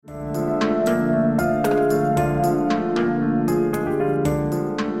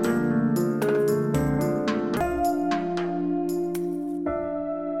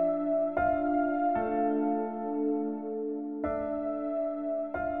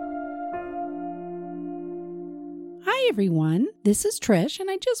everyone, this is Trish,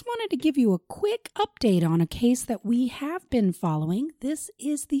 and I just wanted to give you a quick update on a case that we have been following. This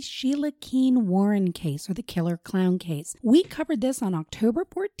is the Sheila Keene Warren case, or the Killer Clown case. We covered this on October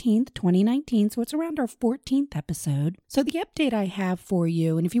 14th, 2019, so it's around our 14th episode. So the update I have for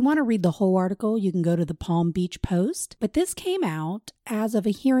you, and if you want to read the whole article, you can go to the Palm Beach Post, but this came out as of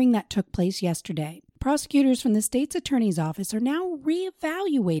a hearing that took place yesterday. Prosecutors from the state's attorney's office are now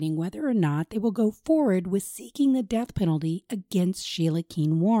reevaluating whether or not they will go forward with seeking the death penalty against Sheila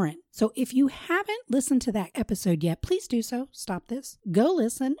Keene Warren. So if you haven't listened to that episode yet, please do so. Stop this. Go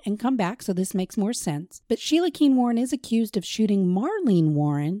listen and come back so this makes more sense. But Sheila Keene Warren is accused of shooting Marlene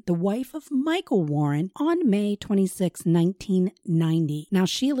Warren, the wife of Michael Warren, on May 26, 1990. Now,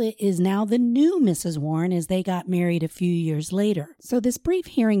 Sheila is now the new Mrs. Warren as they got married a few years later. So this brief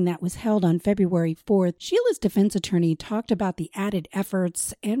hearing that was held on February 4th, Sheila's defense attorney talked about the added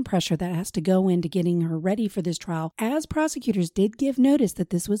efforts and pressure that has to go into getting her ready for this trial, as prosecutors did give notice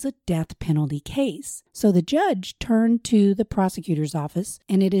that this was a death penalty case. So the judge turned to the prosecutor's office,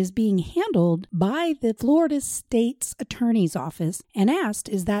 and it is being handled by the Florida State's Attorney's Office, and asked,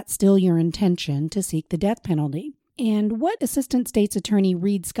 is that still your intention to seek the death penalty? And what Assistant State's Attorney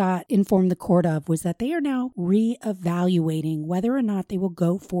Reed Scott informed the court of was that they are now re-evaluating whether or not they will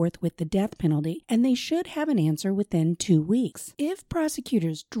go forth with the death penalty, and they should have an answer within 2 weeks. If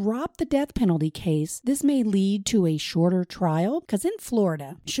prosecutors drop the death penalty case, this may lead to a shorter trial, because in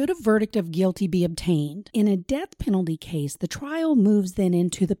Florida, should a verdict of guilty be obtained, in a death penalty case, the trial moves then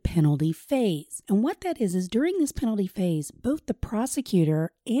into the penalty phase. And what that is during this penalty phase, both the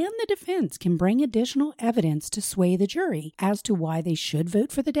prosecutor and the defense can bring additional evidence to sway the jury as to why they should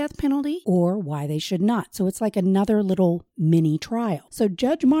vote for the death penalty or why they should not. So it's like another little mini trial. So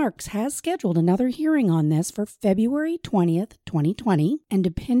Judge Marks has scheduled another hearing on this for February 20th, 2020. And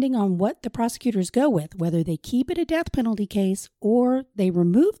depending on what the prosecutors go with, whether they keep it a death penalty case or they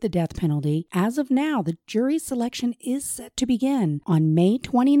remove the death penalty, as of now, the jury selection is set to begin on May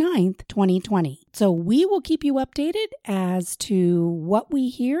 29th, 2020. So we will keep you updated as to what we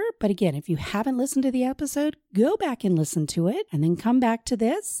hear. But again, if you haven't listened to the episode, go back and listen to it and then come back to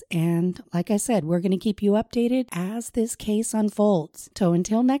this. And like I said, we're going to keep you updated as this case unfolds. So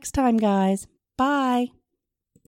until next time, guys, bye.